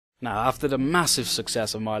Now, after the massive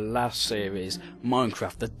success of my last series,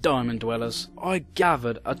 Minecraft the Diamond Dwellers, I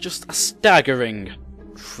gathered just a staggering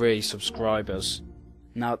 3 subscribers.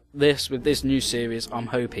 Now, with this new series, I'm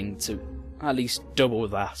hoping to at least double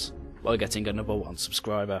that by getting another 1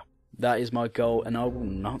 subscriber. That is my goal, and I will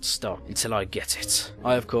not stop until I get it.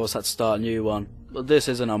 I, of course, had to start a new one, but this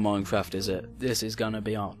isn't on Minecraft, is it? This is gonna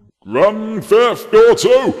be on Grand Theft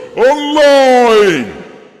Auto Online!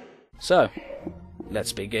 So,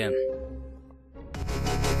 let's begin.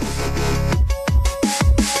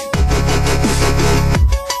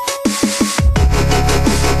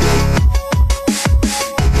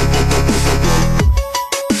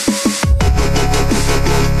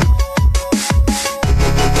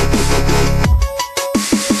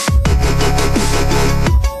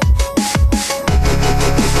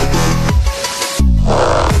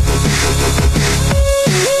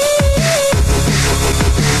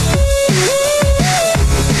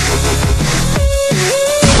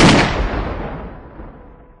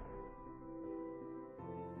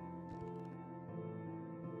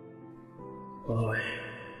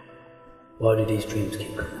 Why do these dreams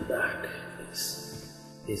keep coming back?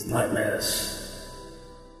 These nightmares.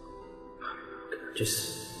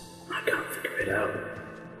 I can't figure it out.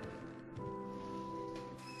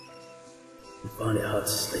 I find it hard to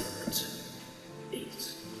sleep and to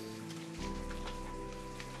eat.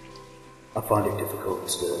 I find it difficult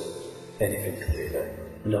to do anything really,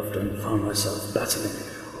 and often find myself battling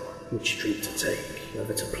which dream to take,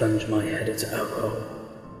 whether to plunge my head into alcohol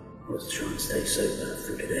or to try and stay sober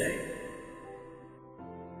through the day.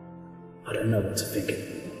 I don't know what to think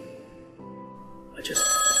anymore.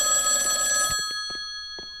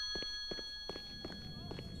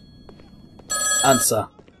 Answer.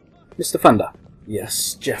 Mr. Thunder.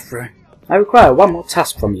 Yes, Jeffrey. I require 1 more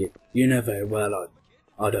task from you. You know very well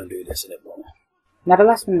I don't do this anymore. Now, the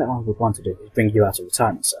last thing that I would want to do is bring you out of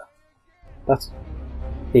retirement, sir. But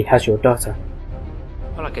he has your daughter.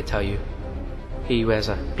 Well, I could tell you. He wears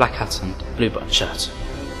a black hat and blue button shirt.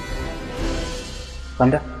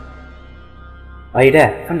 Thunder? Are you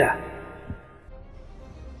there, Thunder?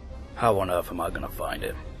 How on earth am I gonna find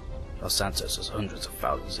him? Los Santos has hundreds of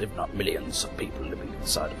thousands, if not millions, of people living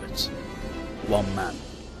inside of it. 1 man,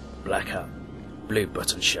 black hat, blue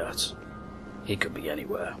button shirt. He could be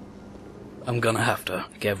anywhere. I'm gonna have to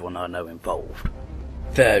get everyone I know involved.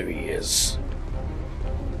 There he is.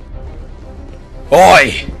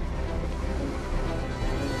 Oi!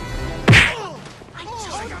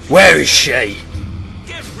 Where is she?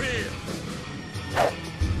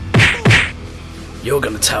 You're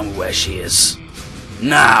gonna tell me where she is.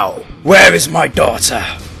 Now! Where is my daughter?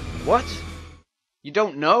 What? You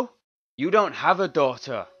don't know? You don't have a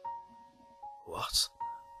daughter. What?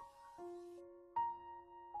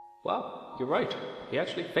 Well, you're right. He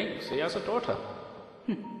actually thinks he has a daughter.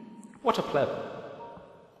 What a pleb.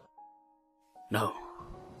 No.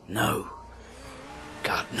 No.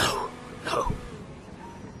 God, no. No.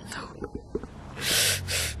 No.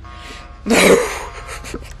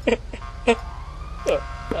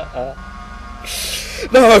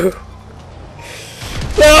 No!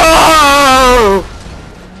 No!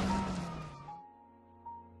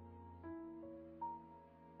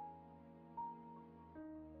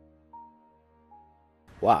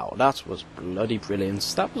 Wow, that was bloody brilliant.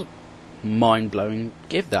 That was mind-blowing.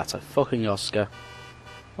 Give that a fucking Oscar.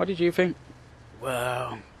 What did you think?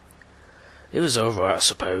 Well, it was alright, I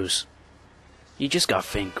suppose. You just gotta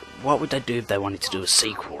think, what would they do if they wanted to do a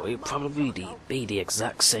sequel? It'd probably be the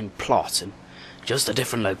exact same plot and just a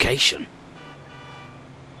different location.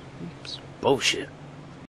 It's bullshit.